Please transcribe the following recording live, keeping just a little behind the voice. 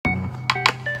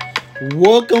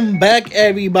Welcome back,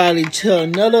 everybody, to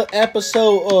another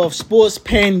episode of Sports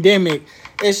Pandemic.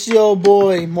 It's your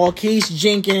boy Marquise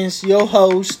Jenkins, your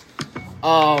host.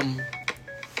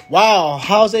 Wow,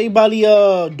 how's everybody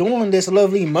doing this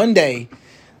lovely Monday?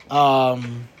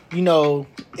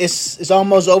 It's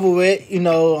almost over with. I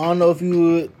don't know if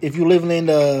you living in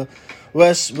the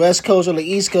west coast or the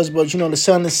east coast, but the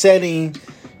sun is setting.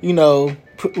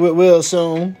 Real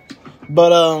soon.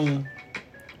 But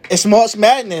it's March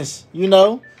Madness,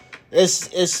 It's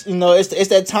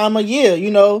that time of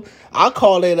year, I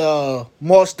call it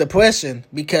March depression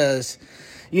because,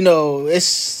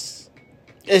 it's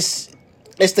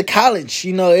the college,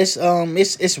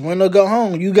 it's win or go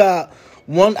home. You got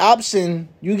one option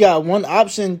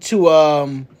to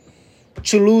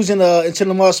lose into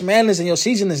the March Madness and your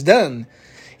season is done.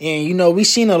 And we've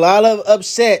seen a lot of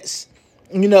upsets,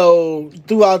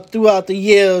 throughout the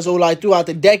years or throughout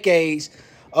the decades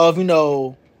of,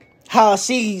 high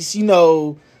seeds,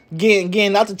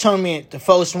 getting out the tournament, the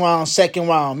first round, second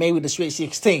round, maybe the Sweet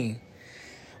 16.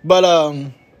 But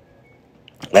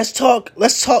let's talk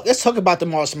about the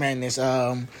March Madness.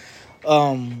 So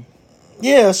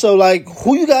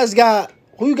who you guys got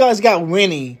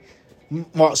winning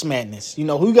March Madness?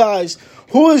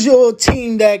 Who is your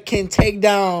team that can take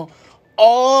down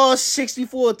all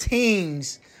 64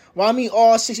 teams? Well, I mean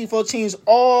all 64 teams,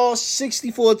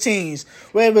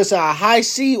 whether it's a high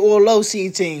seed or low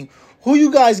seed team. Who you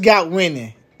guys got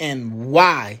winning and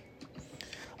why?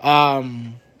 Over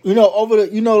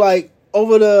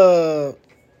the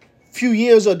few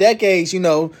years or decades,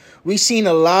 we've seen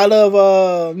a lot of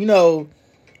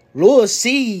lower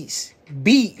seeds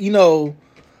beat,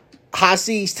 high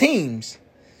seeds teams.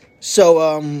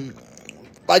 So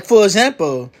for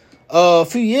example, a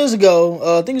few years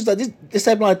ago, I think it was like this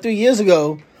happened like 3 years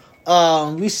ago.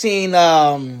 We seen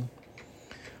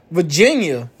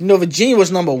Virginia. Virginia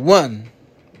was number one.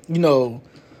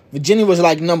 Virginia was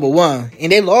number one,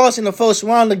 and they lost in the first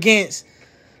round against,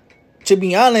 to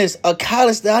be honest, a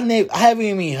college that I haven't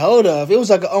even heard of. It was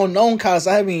like an unknown college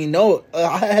I haven't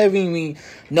even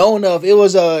known of. It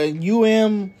was a I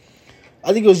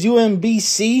think it was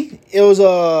UMBC. It was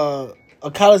a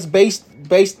college based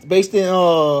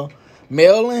in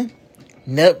Maryland.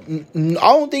 I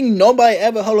don't think nobody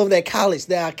ever heard of that college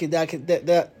that I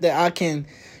can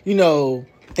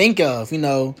think of.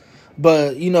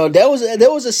 But there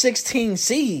was a 16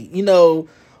 seed. There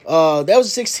was a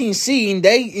 16 seed,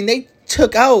 and they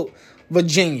took out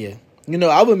Virginia.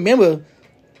 I remember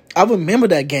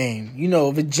that game.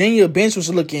 Virginia bench was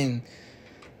looking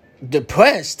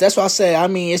depressed. That's why I say,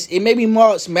 it may be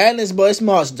March Madness, but it's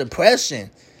March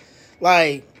depression.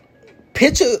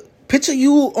 Picture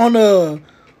you on a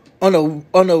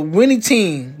winning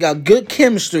team, got good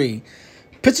chemistry.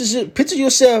 Picture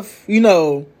yourself,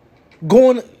 picture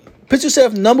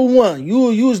yourself number one.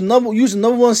 You use number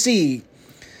one seed.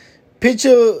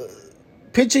 Picture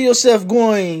yourself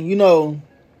going,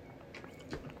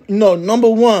 number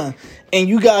one, and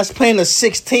you guys playing a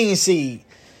 16 seed,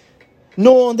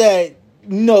 knowing that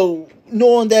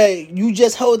you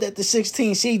just hold that the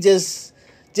 16 seed just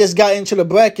got into the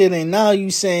bracket, and now you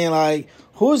saying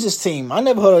who is this team? I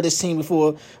never heard of this team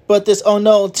before, but this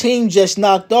unknown team just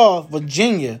knocked off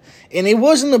Virginia, and it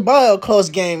wasn't a close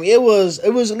game. It was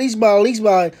at least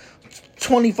by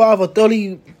 25 or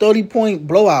 30 point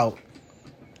blowout.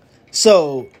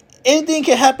 So anything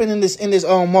can happen in this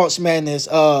March Madness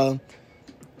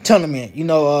tournament.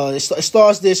 It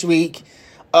starts this week.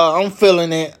 I'm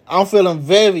feeling it. I'm feeling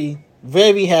very,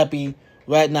 very happy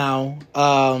right now.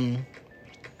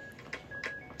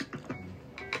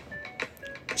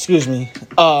 Excuse me.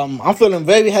 I'm feeling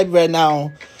very happy right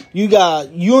now. You got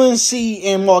UNC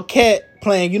and Marquette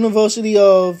playing University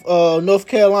of North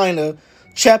Carolina.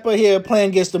 Chapel Hill playing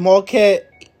against the Marquette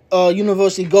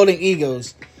University Golden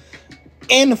Eagles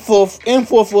in Fort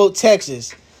Worth,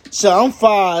 Texas. So I'm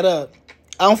fired up.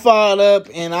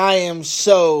 And I am I'm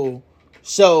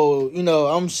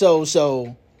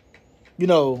so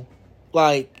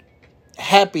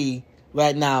happy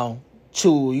right now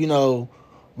to,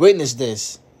 witness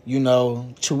this,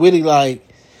 to really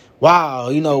wow,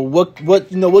 what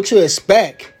to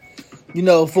expect,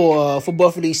 for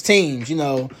both of these teams,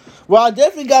 Well, I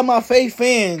definitely got my faith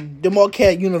in the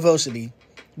Marquette University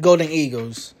Golden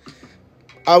Eagles.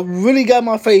 I really got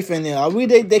my faith in them. I really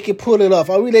think they could pull it off.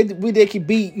 I really think they could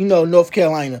beat, North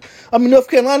Carolina. North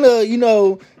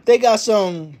Carolina, they got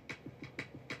some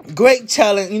great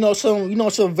talent,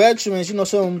 some veterans,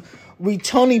 some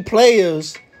returning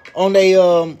players on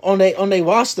their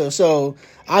roster. So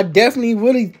I definitely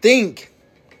really think,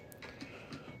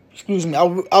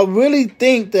 I really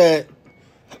think that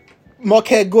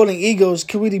Marquette Golden Eagles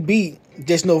can really beat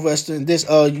this North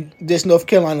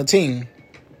Carolina team.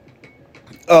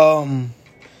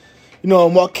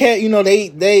 Marquette,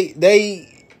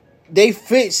 they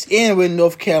fits in with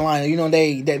North Carolina.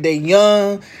 They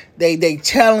young, they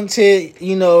talented.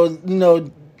 They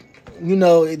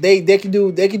can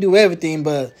do everything.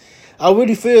 But I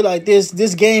really feel like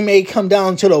this game may come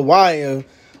down to the wire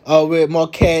with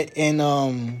Marquette and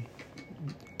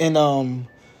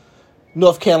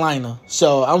North Carolina.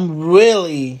 So I'm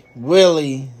really,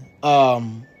 really,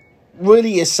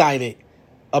 really excited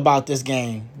about this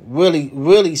game. Really,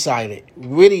 really excited.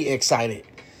 Really excited.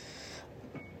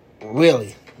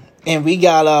 Really. And we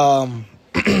got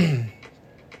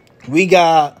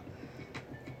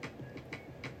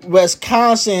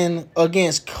Wisconsin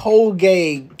against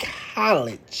Colgate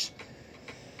College.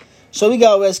 So we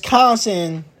got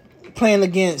Wisconsin playing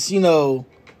against,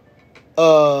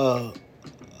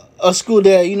 a school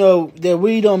that, that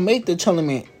really don't make the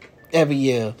tournament every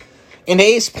year. And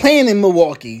they is playing in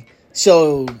Milwaukee.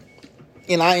 So,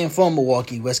 and I am from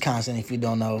Milwaukee, Wisconsin, if you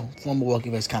don't know. From Milwaukee,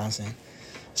 Wisconsin.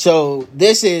 So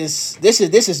this is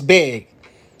big.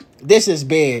 This is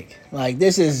big. Like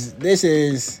this is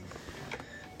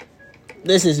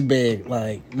big.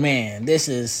 Like, man, this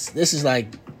is like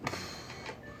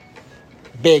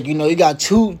big. You got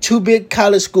two big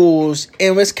college schools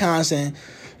in Wisconsin,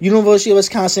 University of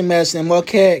Wisconsin-Madison,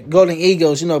 Marquette Golden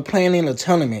Eagles, playing in a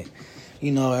tournament.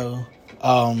 I'm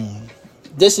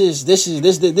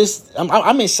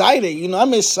excited.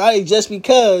 I'm excited just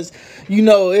because,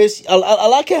 it's a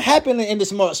lot can happen in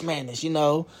this March Madness,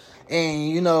 and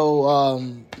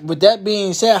with that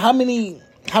being said, how many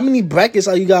brackets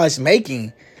are you guys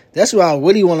making? That's what I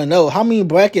really want to know. How many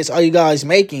brackets are you guys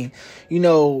making?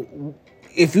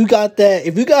 If you got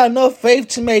enough faith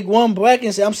to make one bracket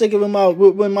and say, I'm sticking with my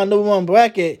number one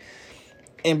bracket,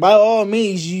 and by all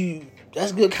means,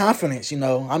 that's good confidence,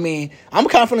 I mean, I'm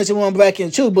confident in one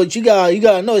bracket too, but you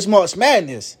gotta know it's March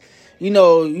Madness. You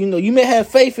may have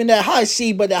faith in that high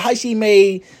seed, but that high seed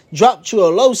may drop to a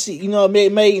low seed.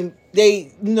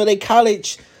 They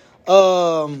college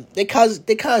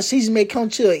season may come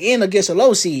to an end against a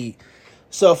low seed.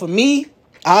 So for me,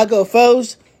 I'll go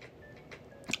first.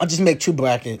 I'll just make two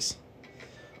brackets.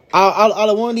 Out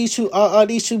of one of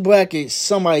these two brackets,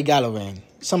 somebody gotta win.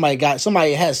 Somebody has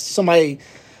to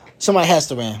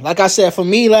win. Like I said, for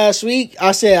me last week,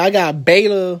 I said I got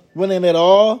Baylor winning it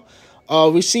all.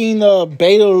 We've seen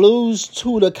Baylor lose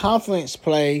to the conference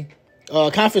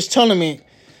tournament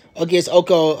against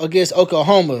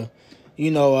Oklahoma.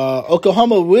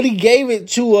 Oklahoma really gave it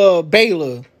to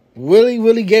Baylor. Really,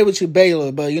 really gave it to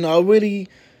Baylor. But I really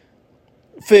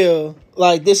feel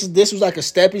like this was like a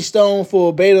stepping stone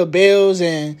for Baylor Bills,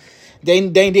 and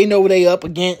they know what they up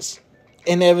against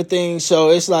and everything. So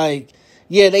it's like,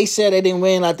 yeah, they said they didn't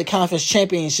win like the conference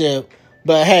championship,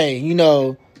 but hey,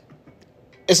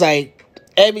 it's like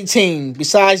every team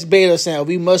besides Baylor saying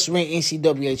we must win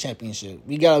NCAA championship.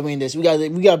 We gotta win this. We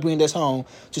gotta bring this home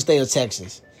to state of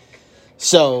Texas.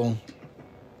 So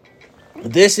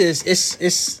this is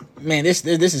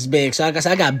big. So I guess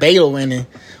I got Baylor winning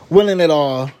it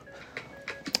all.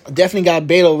 Definitely got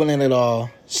Baylor winning it all.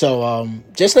 So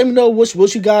just let me know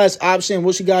what's you guys' option,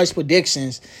 what's you guys'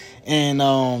 predictions, and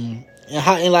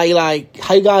how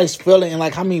you guys feeling, and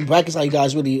like how many brackets are you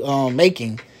guys really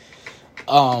making?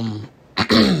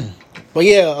 But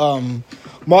yeah,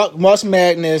 March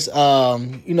Madness,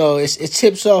 it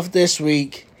tips off this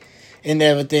week and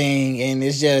everything, and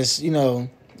it's just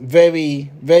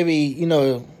very, very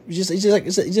it's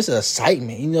just an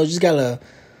excitement. Just gotta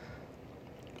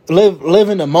live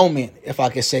in the moment, if I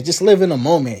could say, just live in the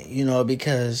moment,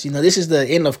 because this is the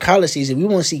end of college season. We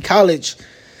won't see college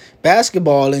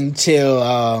basketball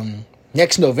until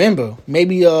next November,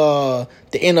 maybe the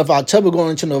end of October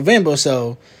going into November.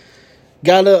 So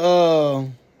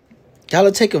gotta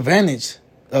take advantage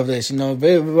of this.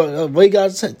 We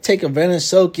gotta take advantage,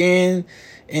 soak in,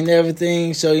 and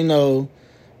everything. So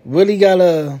really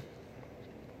gotta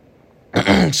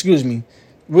excuse me,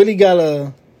 really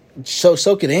gotta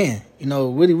soak it in.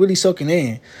 Really soaking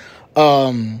in.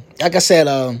 Like I said,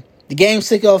 the games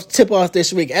tip off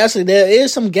this week. Actually, there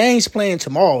is some games playing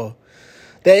tomorrow.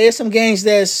 There is some games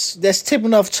that's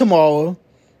tipping off tomorrow.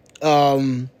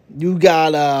 You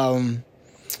got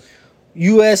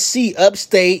USC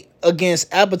Upstate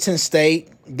against Appleton State.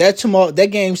 That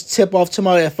game's tip off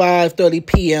tomorrow at 5:30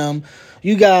 p.m.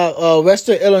 You got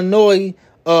Western Illinois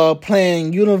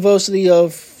playing University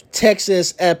of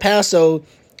Texas at Paso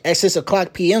at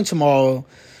 6:00 p.m. tomorrow.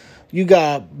 You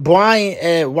got Bryant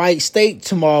at White State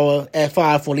tomorrow at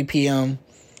 5:40 p.m.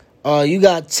 You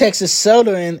got Texas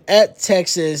Southern at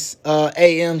Texas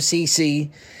AMCC,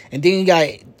 and then you got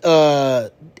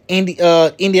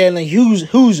Indiana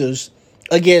Hoosiers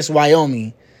against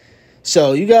Wyoming.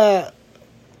 So you got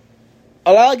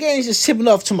a lot of games just tipping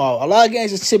off tomorrow.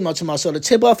 So the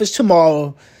tip off is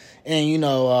tomorrow,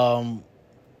 and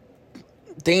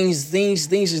things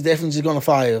is definitely just gonna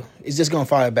fire. It's just gonna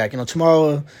fire back.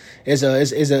 Tomorrow is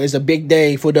a big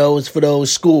day for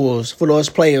those schools, for those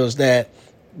players that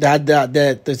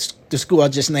the school I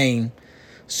just named.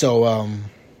 So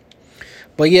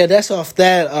but yeah, that's off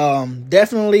that.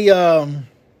 Definitely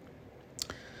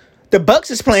the Bucks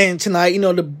is playing tonight.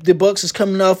 The Bucks is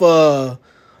coming off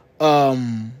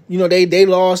they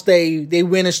lost, they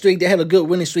winning streak. They had a good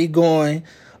winning streak going.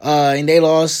 And they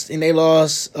lost. They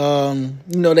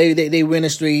win a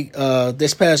streak.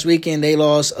 This past weekend they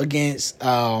lost against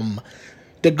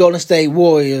the Golden State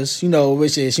Warriors.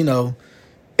 Which is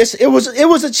it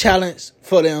was a challenge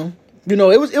for them.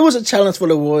 It was a challenge for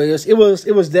the Warriors. It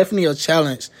was definitely a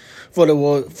challenge for the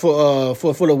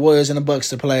Warriors and the Bucks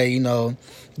to play.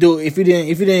 Dude, if you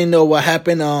didn't know what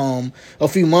happened a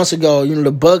few months ago,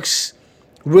 the Bucks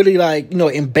really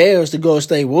embarrassed the Golden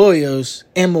State Warriors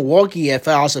in Milwaukee at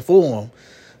Fiserv Forum.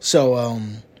 So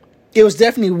it was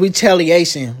definitely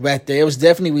retaliation right there. It was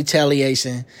definitely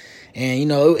retaliation,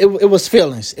 and it was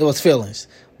feelings. It was feelings.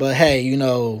 But hey,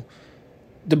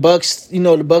 the Bucks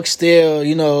still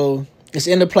it's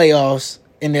in the playoffs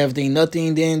and everything.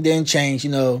 Nothing didn't change.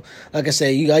 Like I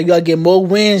said, you gotta get more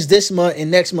wins this month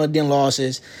and next month than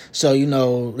losses. So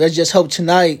let's just hope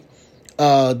tonight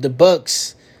the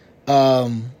Bucks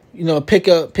pick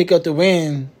up the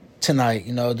win tonight.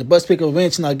 The Bucks pick up a win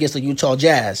tonight against the Utah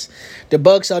Jazz. The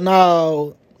Bucks are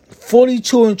now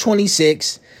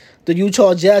 42-26. The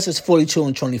Utah Jazz is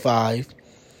 42-25.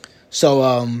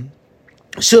 So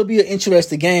should be an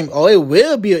interesting game. Or it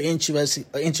will be an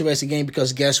interesting game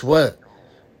because guess what?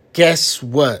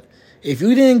 If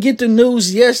you didn't get the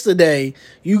news yesterday,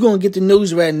 you're gonna get the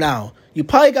news right now. You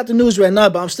probably got the news right now,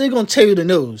 but I'm still gonna tell you the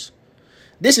news.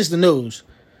 This is the news.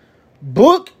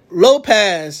 Brook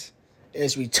Lopez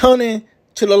is returning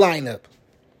to the lineup.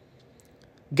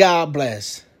 God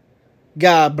bless,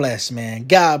 man.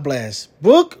 God bless.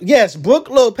 Brook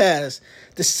Lopez,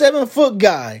 the 7-foot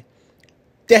guy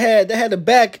that had a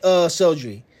back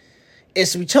surgery,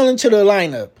 is returning to the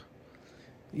lineup.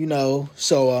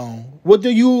 So what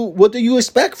do you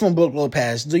expect from Brook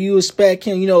Lopez? Do you expect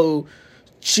him,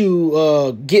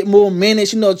 to get more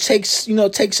minutes? Take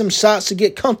some shots to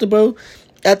get comfortable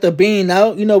after being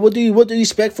out. What do you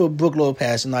expect for Brook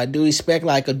Lopez? And do you expect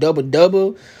a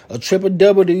double-double, a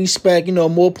triple-double? Do you expect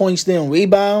more points than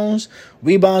rebounds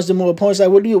than more points?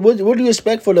 What do you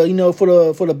expect for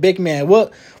the big man?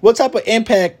 What type of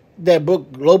impact that Brook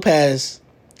Lopez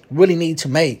really need to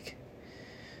make?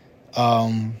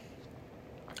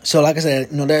 So like I said,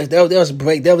 that was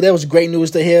great. That was great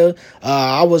news to hear.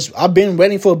 I've been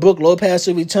waiting for Brook Lopez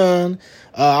to return.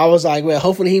 I was like, well,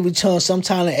 hopefully he returns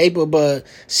sometime in April. But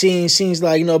seems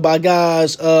like by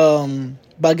God's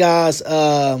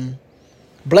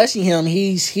blessing him,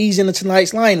 he's in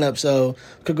tonight's lineup. So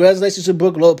congratulations to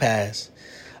Brook Lopez.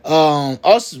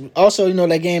 Also,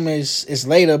 that game is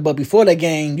later. But before that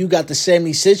game, you got the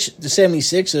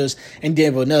 76ers and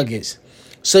Denver Nuggets.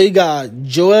 So you got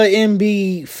Joel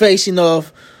Embiid facing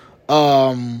off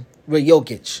with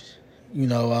Jokic.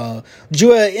 Joel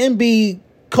Embiid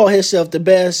called himself the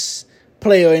best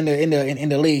player in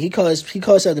the league. He calls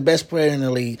himself the best player in the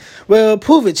league. Well,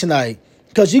 prove it tonight,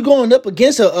 because you're going up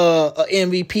against a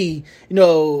MVP.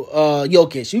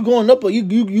 Jokic. You going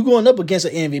up against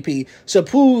an MVP. So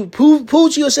prove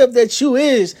to yourself that you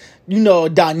is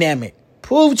dynamic.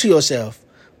 Prove to yourself.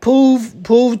 Prove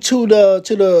to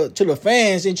the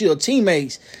fans and to your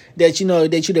teammates that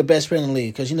that you're the best player in the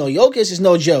league. Because Jokic is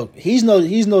no joke. He's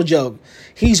no joke.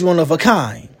 He's one of a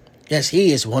kind. Yes,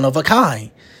 he is one of a kind.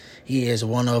 He is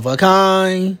one of a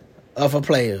kind of a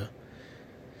player.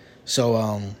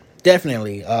 So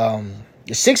definitely the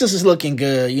Sixers is looking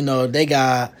good. They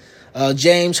got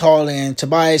James Harden,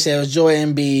 Tobias Harris, Joel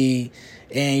Embiid,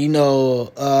 and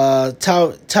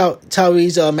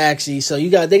Tyrese Maxey. So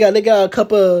they got a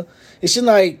couple. It seems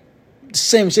like the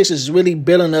 76ers is really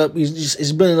building up.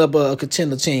 It's building up a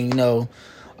contender team.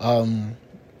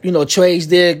 Trades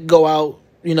did go out.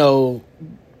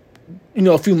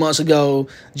 A few months ago,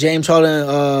 James Harden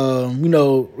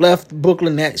left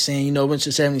Brooklyn Nets and went to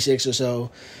 76ers.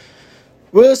 So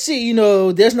we'll see.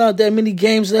 There's not that many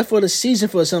games left for the season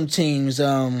for some teams.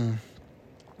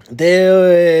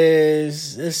 There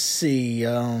is, let's see,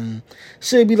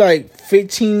 should be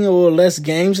 15 or less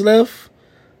games left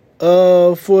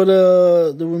for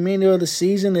the remainder of the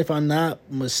season, if I'm not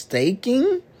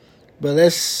mistaken. But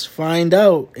let's find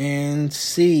out and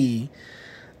see.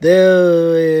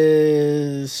 There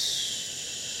is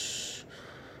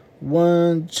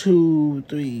 1, 2,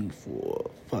 3,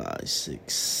 4, 5,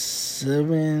 6,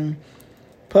 7.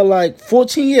 Probably like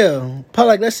 14, probably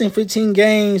like less than 15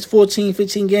 games, 14,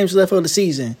 15 games left of the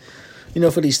season,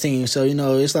 for these teams. So,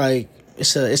 it's like,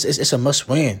 it's a must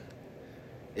win.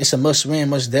 It's a must win,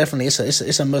 most definitely.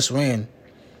 It's a must win.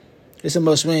 It's a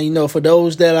must win. For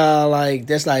those that are like,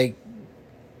 that's like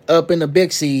up in the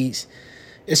big seeds,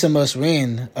 it's a must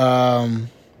win.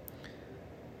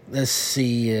 Let's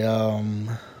see.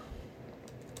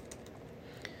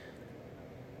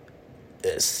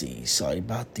 Let's see. Sorry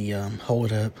about the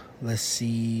hold up. Let's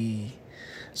see.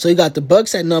 So you got the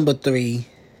Bucks at number 3.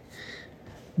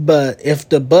 But if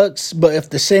the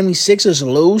 76ers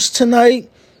lose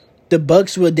tonight, the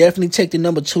Bucks will definitely take the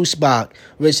number 2 spot,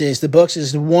 which is the Bucks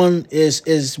is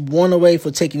one away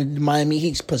for taking the Miami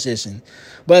Heat's position.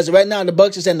 But as of right now, the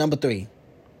Bucks is at number 3.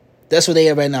 That's where they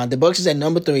are right now. The Bucks is at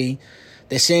number 3.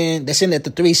 They're sitting at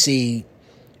the 3 seed.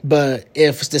 But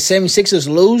if the 76ers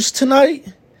lose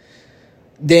tonight,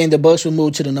 then the Bucks will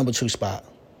move to the number 2 spot.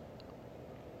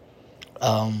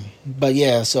 But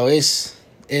yeah, so it's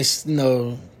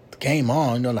the game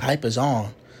on, the hype is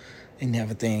on and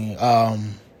everything.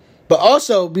 But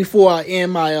also, before I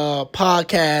end my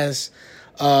podcast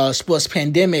sports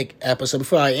pandemic episode,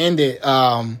 before I end it,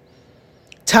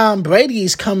 Tom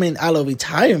Brady's coming out of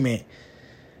retirement.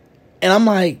 And I'm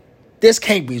like, this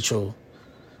can't be true.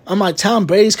 I'm like, Tom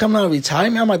Brady's coming out of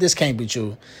retirement? I'm like, this can't be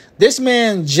true. This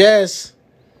man just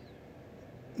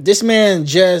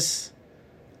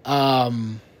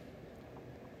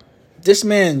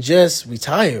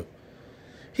retired.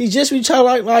 He just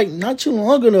retired like not too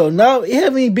long ago. Now it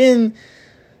haven't been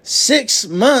 6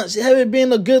 months. It haven't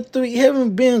been a good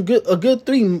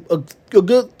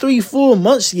 3 full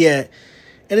months yet.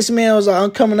 And this man was like,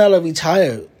 I'm coming out of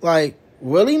retired. Like,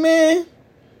 really, man?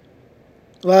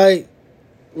 Like,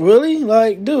 really?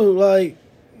 Like, dude, like,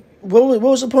 what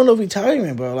was the point of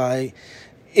retirement, bro? Like,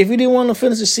 if you didn't want to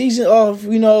finish the season off,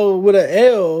 with an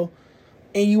L,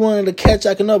 and you wanted to catch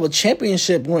like another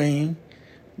championship ring,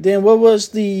 then what was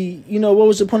the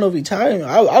point of retirement?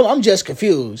 I'm just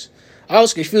confused. I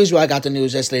was confused when I got the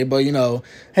news yesterday, but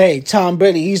hey, Tom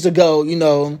Brady, he's the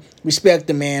GOAT, respect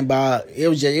the man, but it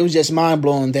was just mind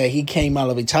blowing that he came out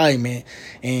of retirement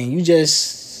and you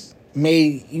just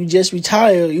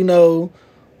retired,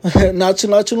 not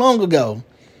too long ago.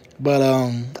 But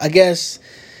I guess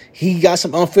he got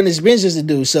some unfinished business to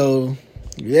do. So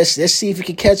let's see if he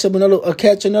can catch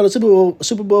another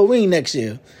Super Bowl ring next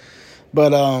year.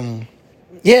 But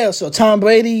yeah, so Tom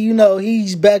Brady,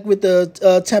 he's back with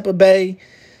the Tampa Bay.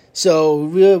 So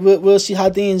we'll see how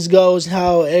things goes,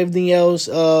 how everything else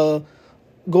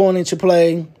going into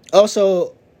play.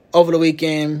 Also, over the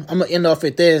weekend, I'm gonna end off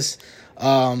with this.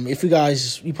 If you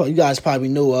guys probably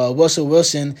knew, Russell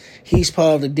Wilson, he's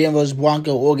part of the Denver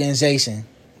Broncos organization.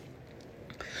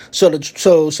 So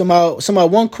my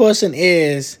one question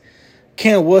is,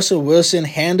 can Russell Wilson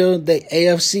handle the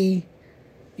AFC?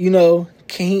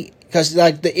 Can he? Because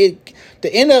like the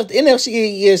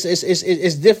NFC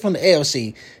is different from the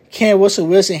AFC. Can Russell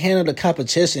Wilson handle the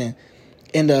competition?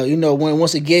 And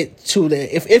once it get to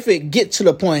if it get to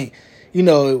the point,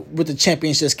 with the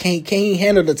championships, can he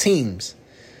handle the teams?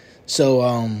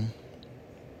 So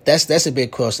that's a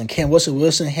big question. Can Russell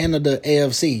Wilson handle the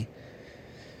AFC?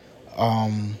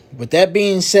 With that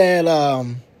being said,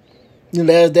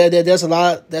 there's a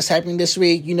lot that's happening this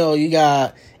week. You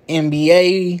got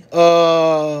NBA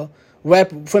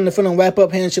wrap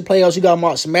up heading to playoffs. You got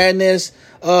March Madness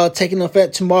taking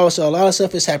effect tomorrow. So a lot of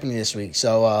stuff is happening this week.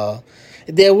 So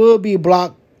there will be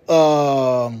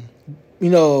breaking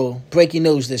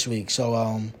news this week.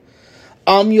 So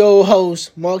I'm your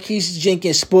host, Marquise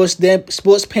Jenkins,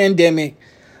 Sports Pandemic.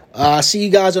 See you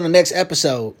guys on the next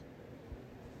episode.